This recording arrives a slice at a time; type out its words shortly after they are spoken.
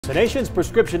The nation's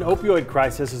prescription opioid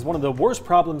crisis is one of the worst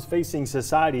problems facing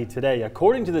society today.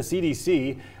 According to the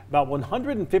CDC, about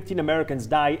 115 Americans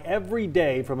die every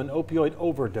day from an opioid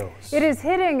overdose. It is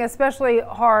hitting especially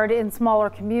hard in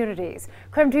smaller communities.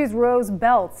 KREM 2's Rose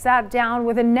Beltz sat down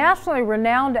with a nationally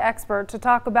renowned expert to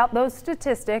talk about those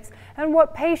statistics and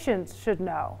what patients should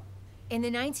know. In the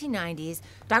 1990s,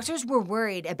 doctors were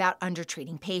worried about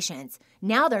undertreating patients.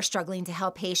 Now they're struggling to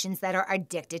help patients that are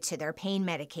addicted to their pain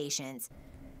medications.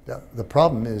 The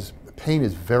problem is pain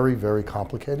is very, very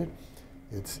complicated.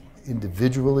 It's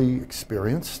individually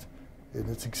experienced, and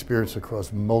it's experienced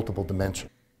across multiple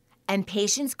dimensions. And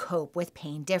patients cope with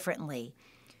pain differently.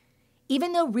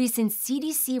 Even though recent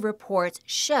CDC reports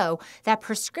show that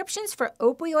prescriptions for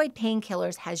opioid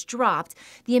painkillers has dropped,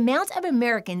 the amount of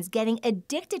Americans getting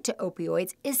addicted to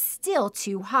opioids is still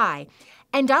too high,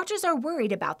 and doctors are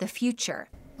worried about the future.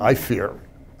 I fear,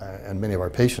 and many of our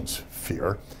patients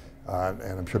fear,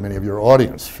 and I'm sure many of your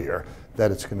audience fear,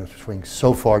 that it's going to swing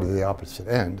so far to the opposite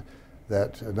end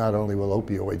that not only will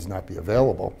opioids not be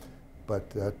available, but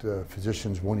that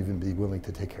physicians won't even be willing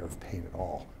to take care of pain at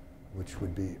all, which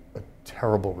would be a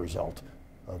terrible result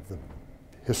of the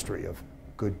history of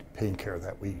good pain care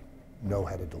that we know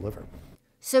how to deliver.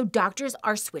 So doctors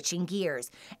are switching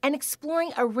gears and exploring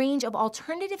a range of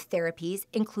alternative therapies,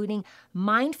 including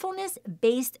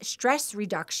mindfulness-based stress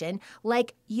reduction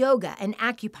like yoga and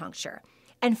acupuncture,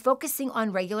 and focusing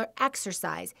on regular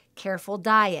exercise, careful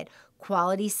diet,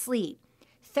 quality sleep,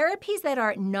 therapies that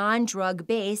are non-drug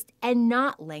based and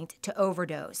not linked to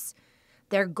overdose.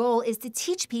 Their goal is to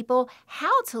teach people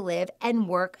how to live and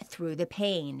work through the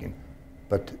pain.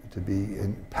 But to be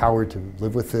empowered to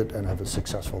live with it and have a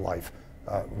successful life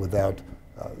without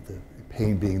the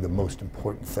pain being the most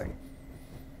important thing.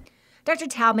 Dr.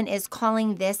 Taubman is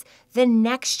calling this the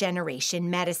next generation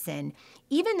medicine.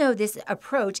 Even though this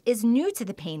approach is new to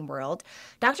the pain world,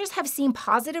 doctors have seen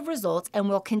positive results and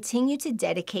will continue to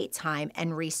dedicate time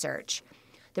and research.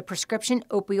 The prescription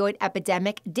opioid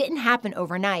epidemic didn't happen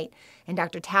overnight, and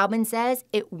Dr. Taubman says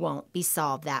it won't be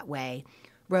solved that way.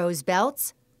 Rose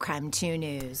Beltz, KREM 2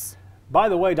 News. By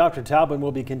the way, Dr. Taubman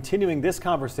will be continuing this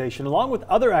conversation along with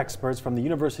other experts from the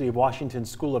University of Washington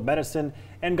School of Medicine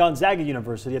and Gonzaga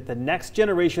University at the Next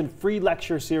Generation Free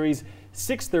Lecture Series,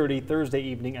 6:30 Thursday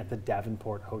evening at the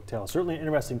Davenport Hotel. Certainly an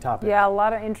interesting topic. Yeah, a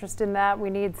lot of interest in that. We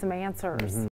need some answers.